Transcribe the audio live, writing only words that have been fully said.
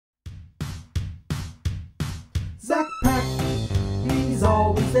ZakPak, he's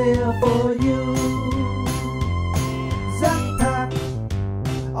always there for you. ZakPak,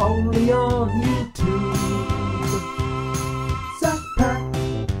 only on YouTube. ZakPak,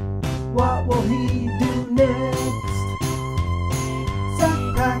 what will he do next?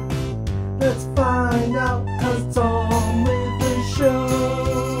 ZakPak, let's find out, 'cause it's on with the show.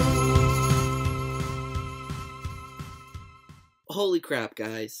 Holy crap,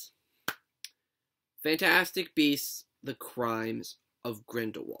 guys. Fantastic Beasts: The Crimes of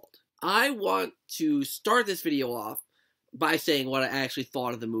Grindelwald. I want to start this video off by saying what I actually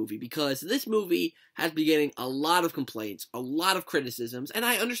thought of the movie, because this movie has been getting a lot of complaints, a lot of criticisms, and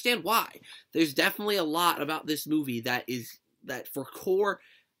I understand why. There's definitely a lot about this movie that for core,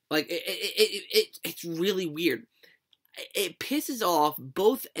 like, it's really weird. It pisses off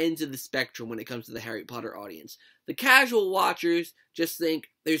both ends of the spectrum when it comes to the Harry Potter audience. The casual watchers just think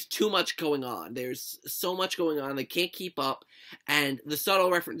there's too much going on. There's so much going on, they can't keep up, and the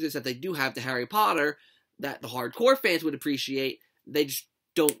subtle references that they do have to Harry Potter that the hardcore fans would appreciate, they just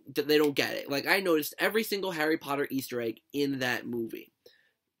don't get it. Like, I noticed every single Harry Potter Easter egg in that movie.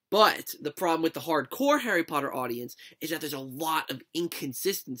 But the problem with the hardcore Harry Potter audience is that there's a lot of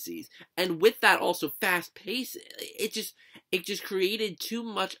inconsistencies, and with that also fast pace, it just created too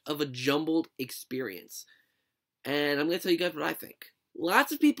much of a jumbled experience. And I'm going to tell you guys what I think.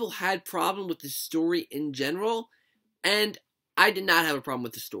 Lots of people had problem with the story in general, and I did not have a problem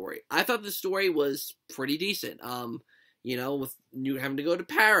with the story. I thought the story was pretty decent. You know, with you having to go to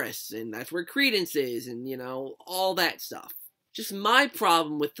Paris, and that's where Credence is, and, you know, all that stuff. Just my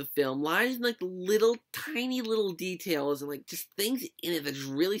problem with the film lies in, like, the little, tiny little details and, like, just things in it that just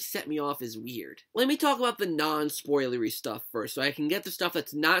really set me off as weird. Let me talk about the non-spoilery stuff first, so I can get the stuff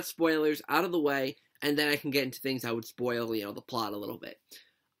that's not spoilers out of the way, and then I can get into things that would spoil, you know, the plot a little bit.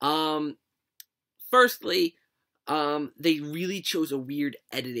 Firstly, they really chose a weird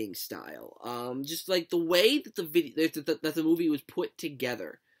editing style. Just, like, the way that the movie was put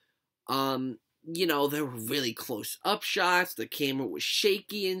together. You know, there were really close-up shots, the camera was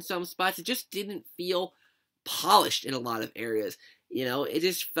shaky in some spots, it just didn't feel polished in a lot of areas. You know, it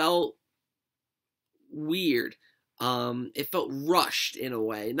just felt weird. It felt rushed in a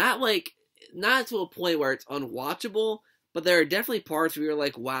way. Not to a point where it's unwatchable, but there are definitely parts where you're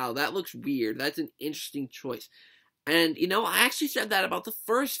like, wow, that looks weird, that's an interesting choice. And, you know, I actually said that about the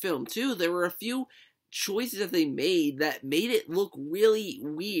first film, too. There were a few choices that they made that made it look really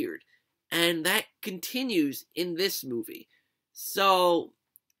weird. And that continues in this movie. So,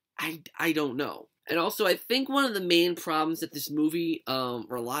 I don't know. And also, I think one of the main problems that this movie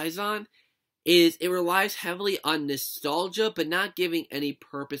relies on is it relies heavily on nostalgia, but not giving any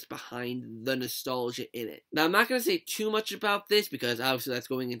purpose behind the nostalgia in it. Now, I'm not going to say too much about this, because obviously that's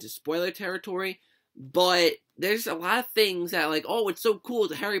going into spoiler territory, but there's a lot of things that, like, oh, it's so cool,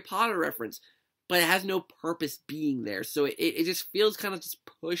 it's a Harry Potter reference, but it has no purpose being there, so it just feels kind of just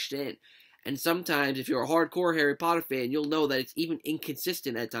pushed in. And sometimes, if you're a hardcore Harry Potter fan, you'll know that it's even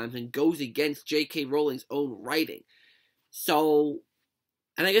inconsistent at times and goes against J.K. Rowling's own writing. So,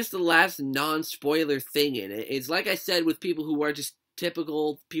 and I guess the last non-spoiler thing in it is, like I said, with people who are just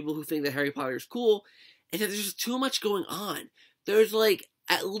typical people who think that Harry Potter is cool, is that there's just too much going on. There's, like,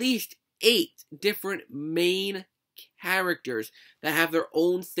 at least 8 different main characters that have their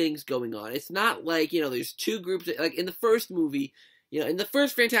own things going on. It's not like, you know, there's 2 groups, like in the first movie. You know, in the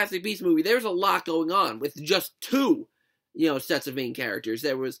first Fantastic Beasts movie, there's a lot going on with just 2, you know, sets of main characters.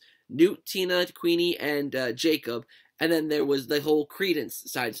 There was Newt, Tina, Queenie, and Jacob, and then there was the whole Credence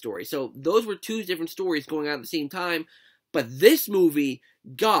side story. So those were 2 different stories going on at the same time. But this movie,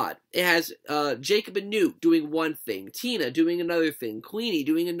 God, it has Jacob and Newt doing one thing, Tina doing another thing, Queenie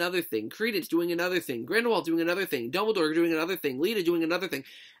doing another thing, Credence doing another thing, Grindelwald doing another thing, Dumbledore doing another thing, Lita doing another thing.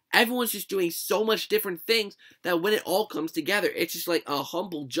 Everyone's just doing so much different things that when it all comes together, it's just like a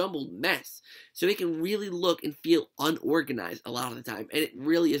humble, jumbled mess. So it can really look and feel unorganized a lot of the time, and it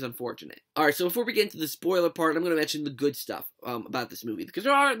really is unfortunate. Alright, so before we get into the spoiler part, I'm going to mention the good stuff about this movie, because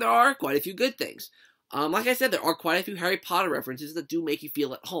there are quite a few good things. Like I said, there are quite a few Harry Potter references that do make you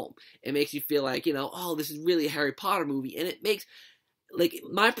feel at home. It makes you feel like, you know, oh, this is really a Harry Potter movie, and it makes... Like,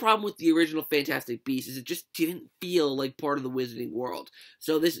 my problem with the original Fantastic Beasts is it just didn't feel like part of the Wizarding World.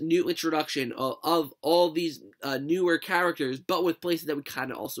 So this new introduction of all these newer characters, but with places that we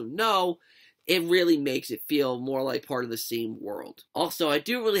kind of also know, it really makes it feel more like part of the same world. Also, I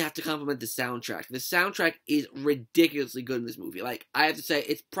do really have to compliment the soundtrack. The soundtrack is ridiculously good in this movie. Like, I have to say,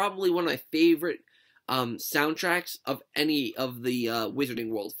 it's probably one of my favorite soundtracks of any of the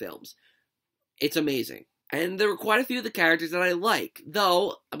Wizarding World films. It's amazing. And there were quite a few of the characters that I like.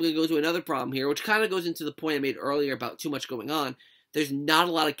 Though, I'm going to go to another problem here, which kind of goes into the point I made earlier about too much going on. There's not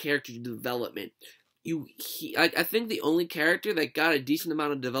a lot of character development. I think the only character that got a decent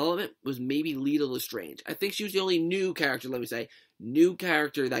amount of development was maybe Lita Lestrange. I think she was the only new character, new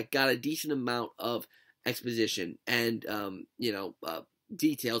character that got a decent amount of exposition and,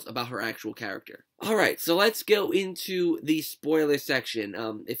 details about her actual character. Alright, so let's go into the spoiler section.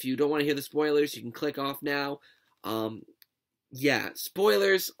 If you don't want to hear the spoilers, you can click off now. Yeah,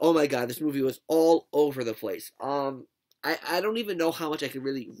 spoilers. Oh my god, this movie was all over the place. I don't even know how much I can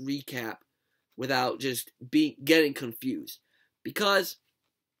really recap without just getting confused. Because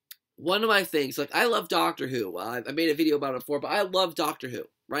one of my things, like, I love Doctor Who. I made a video about it before, but I love Doctor Who,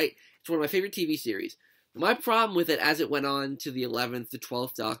 right? It's one of my favorite TV series. My problem with it as it went on to the 11th to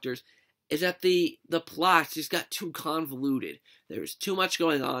 12th Doctors is that the plots just got too convoluted. There was too much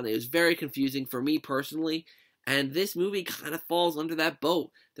going on. It was very confusing for me personally, and this movie kind of falls under that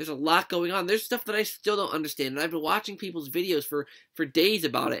boat. There's a lot going on. There's stuff that I still don't understand, and I've been watching people's videos for days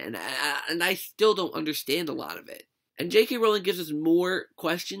about it, and I still don't understand a lot of it. And J.K. Rowling gives us more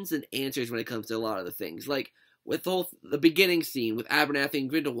questions than answers when it comes to a lot of the things. Like, with the beginning scene with Abernathy and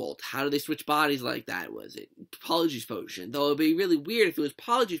Grindelwald, how do they switch bodies like that? Was it Polyjuice Potion? Though it would be really weird if it was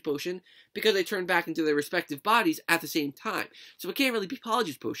Polyjuice Potion, because they turned back into their respective bodies at the same time. So it can't really be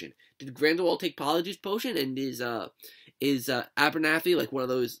Polyjuice Potion. Did Grindelwald take Polyjuice Potion, and is Abernathy like one of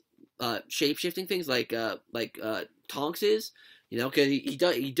those shape-shifting things like Tonks is? You know, because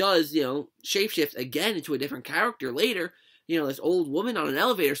he does, shape-shift again into a different character later, this old woman on an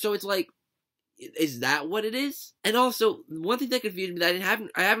elevator. So it's like, is that what it is? And also, one thing that confused me, that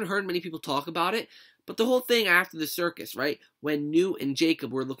I haven't heard many people talk about it, but the whole thing after the circus, right? When Newt and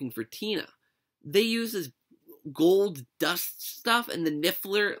Jacob were looking for Tina, they used this gold dust stuff and the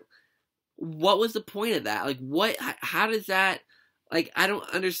Niffler. What was the point of that? Like, what? How does that? Like, I don't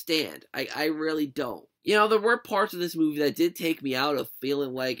understand. I really don't. There were parts of this movie that did take me out of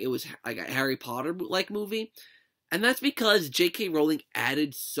feeling like it was like a Harry Potter-like movie. And that's because J.K. Rowling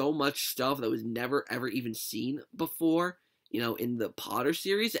added so much stuff that was never, ever even seen before, in the Potter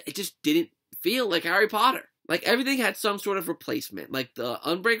series. It just didn't feel like Harry Potter. Like, everything had some sort of replacement. Like, the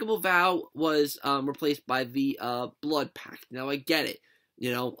Unbreakable Vow was replaced by the Blood Pact. Now, I get it.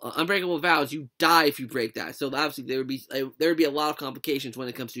 Unbreakable Vows, you die if you break that. So, obviously, there would be a lot of complications when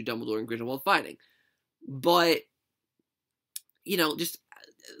it comes to Dumbledore and Grindelwald fighting. But, just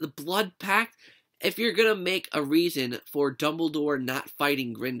the Blood Pact, if you're going to make a reason for Dumbledore not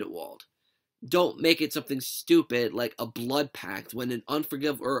fighting Grindelwald, don't make it something stupid like a blood pact when an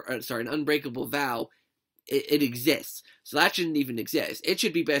unbreakable vow, it exists. So that shouldn't even exist. It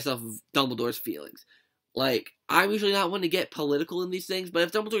should be based off of Dumbledore's feelings. Like, I'm usually not one to get political in these things, but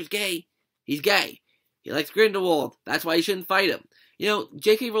if Dumbledore's gay, he's gay. He likes Grindelwald. That's why you shouldn't fight him.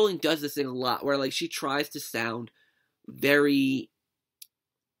 J.K. Rowling does this thing a lot, where, like, she tries to sound very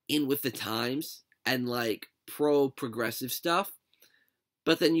in with the times and, like, pro-progressive stuff.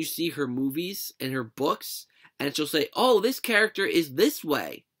 But then you see her movies and her books, and she'll say, oh, this character is this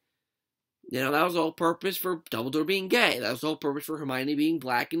way. That was all purpose for Dumbledore being gay. That was all purpose for Hermione being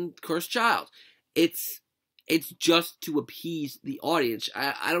black and cursed child. It's just to appease the audience.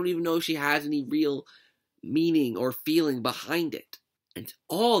 I don't even know if she has any real meaning or feeling behind it. And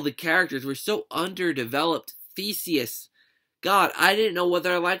all the characters were so underdeveloped. Theseus. God, I didn't know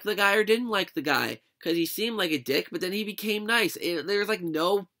whether I liked the guy or didn't like the guy. Because he seemed like a dick, but then he became nice. There was, like,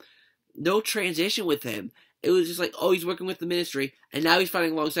 no transition with him. It was just like, oh, he's working with the Ministry, and now he's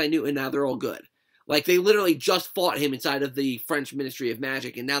fighting alongside Newt, and now they're all good. Like, they literally just fought him inside of the French Ministry of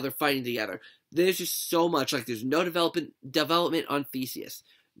Magic, and now they're fighting together. There's just so much. Like, there's no development on Theseus.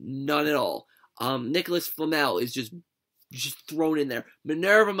 None at all. Nicholas Flamel is just thrown in there.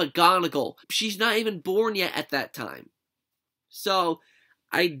 Minerva McGonagall. She's not even born yet at that time. So,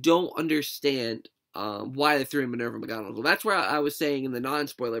 I don't understand why they threw in Minerva McGonagall. That's where I was saying in the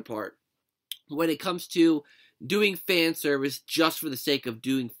non-spoiler part, when it comes to doing fan service just for the sake of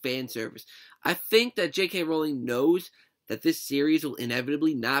doing fan service, I think that J.K. Rowling knows that this series will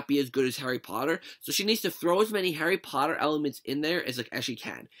inevitably not be as good as Harry Potter, so she needs to throw as many Harry Potter elements in there as she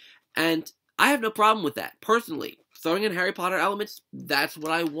can. And I have no problem with that, personally. Throwing in Harry Potter elements, that's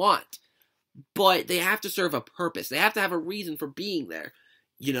what I want. But they have to serve a purpose. They have to have a reason for being there.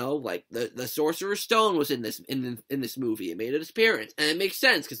 Like the Sorcerer's Stone was in this movie. It made an appearance, and it makes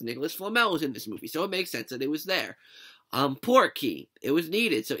sense because Nicholas Flamel was in this movie, so it makes sense that it was there. Portkey, it was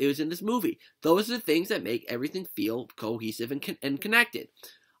needed, so it was in this movie. Those are the things that make everything feel cohesive and connected.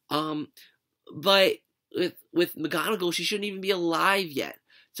 But with McGonagall, she shouldn't even be alive yet,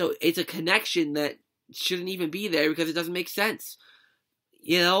 so it's a connection that shouldn't even be there because it doesn't make sense.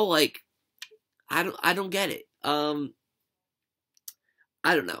 You know, like, I don't get it. I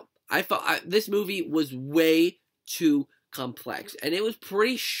don't know. I thought this movie was way too complex, and it was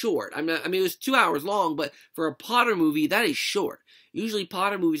pretty short. I mean, it was 2 hours long, but for a Potter movie, that is short. Usually,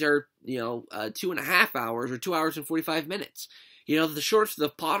 Potter movies are 2.5 hours or 2 hours and 45 minutes. You know, the shortest of the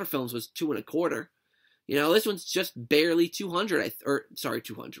Potter films was 2.25. You know, this one's just barely 200.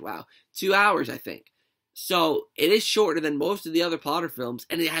 200. Wow, 2 hours, I think. So it is shorter than most of the other Potter films,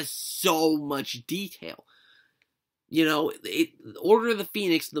 and it has so much detail. You know, Order of the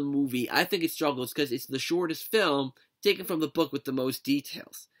Phoenix, the movie, I think it struggles because it's the shortest film taken from the book with the most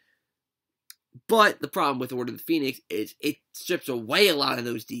details. But the problem with Order of the Phoenix is it strips away a lot of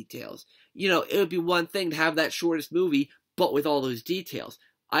those details. You know, it would be one thing to have that shortest movie, but with all those details.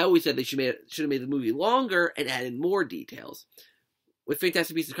 I always said they should have made the movie longer and added more details. With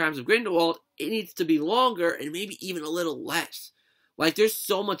Fantastic Beasts and Crimes of Grindelwald, it needs to be longer and maybe even a little less. Like, there's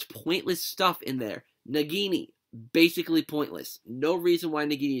so much pointless stuff in there. Nagini, basically pointless. No reason why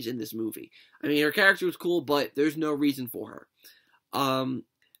Nagini is in this movie. I mean, her character was cool, but there's no reason for her.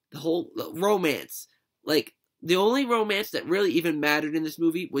 The whole romance. Like, the only romance that really even mattered in this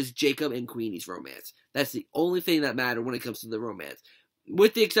movie was Jacob and Queenie's romance. That's the only thing that mattered when it comes to the romance.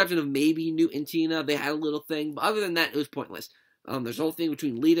 With the exception of maybe Newt and Tina, they had a little thing, but other than that, it was pointless. There's a whole thing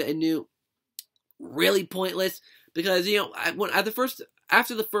between Lita and Newt, really pointless, because, you know,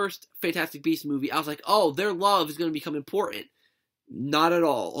 after the first Fantastic Beasts movie, I was like, oh, their love is going to become important. Not at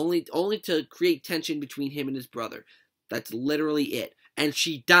all. Only to create tension between him and his brother. That's literally it. And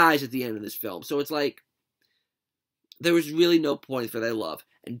she dies at the end of this film, so it's like, there was really no point for their love.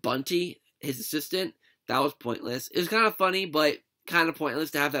 And Bunty, his assistant, that was pointless. It was kind of funny, but kind of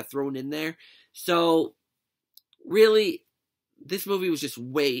pointless to have that thrown in there. So, really, this movie was just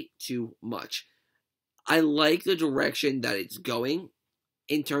way too much. I like the direction that it's going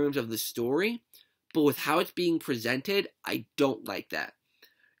in terms of the story, but with how it's being presented, I don't like that.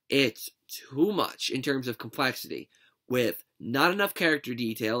 It's too much in terms of complexity, with not enough character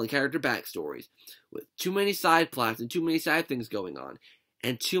detail and character backstories, with too many side plots and too many side things going on,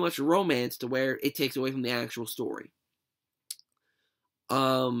 and too much romance to where it takes away from the actual story.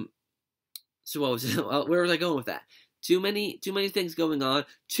 So what was it? Where was I going with that? Too many things going on.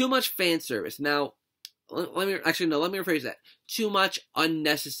 Too much fan service. Now, let me rephrase that. Too much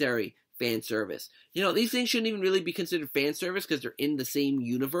unnecessary fan service. You know, these things shouldn't even really be considered fan service because they're in the same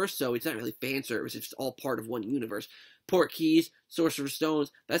universe, so it's not really fan service. It's all part of one universe. Port Keys, Sorcerer's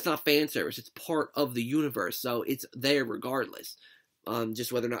Stones, that's not fan service. It's part of the universe, so it's there regardless.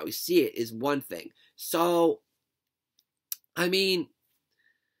 Just whether or not we see it is one thing. So, I mean,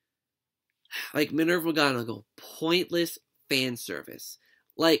 like Minerva McGonagall, pointless fan service.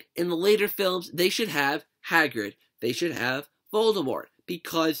 Like, in the later films, they should have Hagrid. They should have Voldemort.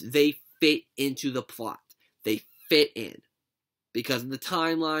 Because they fit into the plot. They fit in. Because of the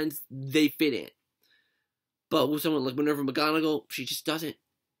timelines, they fit in. But with someone like Minerva McGonagall, she just doesn't.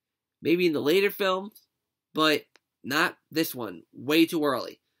 Maybe in the later films, but not this one. Way too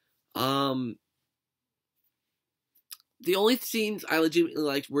early. The only scenes I legitimately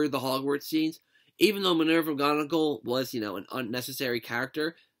liked were the Hogwarts scenes. Even though Minerva McGonagall was, an unnecessary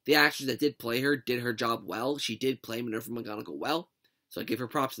character, the actress that did play her did her job well. She did play Minerva McGonagall well. So I give her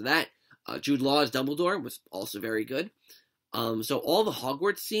props to that. Jude Law as Dumbledore was also very good. So all the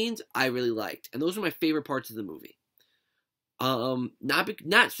Hogwarts scenes I really liked. And those were my favorite parts of the movie.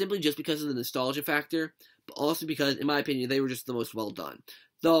 Not simply just because of the nostalgia factor, but also because, in my opinion, they were just the most well done.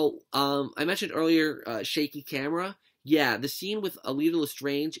 Though, I mentioned earlier, shaky camera. Yeah, the scene with Alita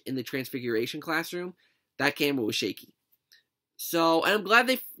Lestrange in the Transfiguration classroom, that camera was shaky. So, and I'm glad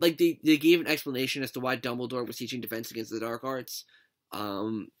they gave an explanation as to why Dumbledore was teaching Defense Against the Dark Arts.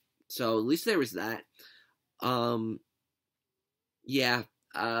 So at least there was that. Yeah.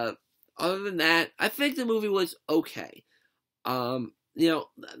 Other than that, I think the movie was okay. The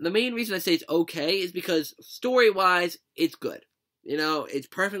main reason I say it's okay is because story-wise, it's good. It's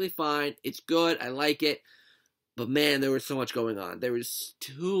perfectly fine. It's good. I like it. But man, there was so much going on. There was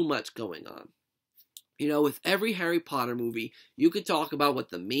too much going on. With every Harry Potter movie, you could talk about what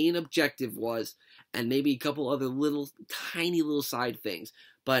the main objective was and maybe a couple other tiny little side things.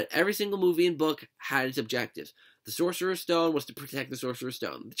 But every single movie and book had its objectives. The Sorcerer's Stone was to protect the Sorcerer's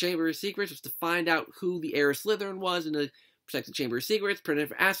Stone. The Chamber of Secrets was to find out who the heir of Slytherin was and to protect the Chamber of Secrets. Prisoner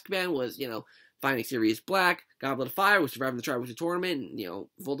of Azkaban was, finding Sirius Black. Goblet of Fire was surviving the Triwizard Tournament and,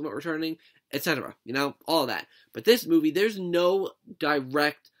 Voldemort returning, etc. All of that. But this movie, there's no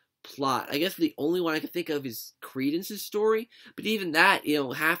direct plot. I guess the only one I can think of is Credence's story, but even that,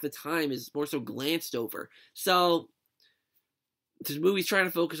 half the time is more so glanced over. So this movie's trying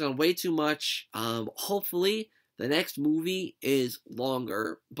to focus on way too much. Hopefully, the next movie is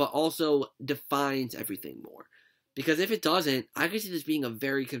longer, but also defines everything more. Because if it doesn't, I can see this being a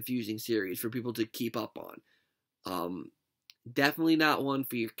very confusing series for people to keep up on. Definitely not one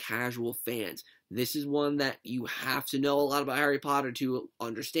for your casual fans. This is one that you have to know a lot about Harry Potter to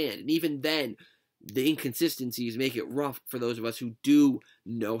understand. And even then, the inconsistencies make it rough for those of us who do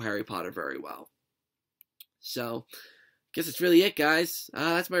know Harry Potter very well. So, guess that's really it, guys.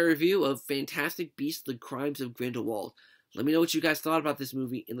 That's my review of Fantastic Beasts: The Crimes of Grindelwald. Let me know what you guys thought about this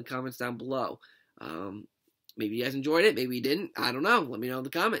movie in the comments down below. Maybe you guys enjoyed it, maybe you didn't. I don't know. Let me know in the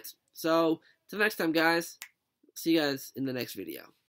comments. So, till next time, guys. See you guys in the next video.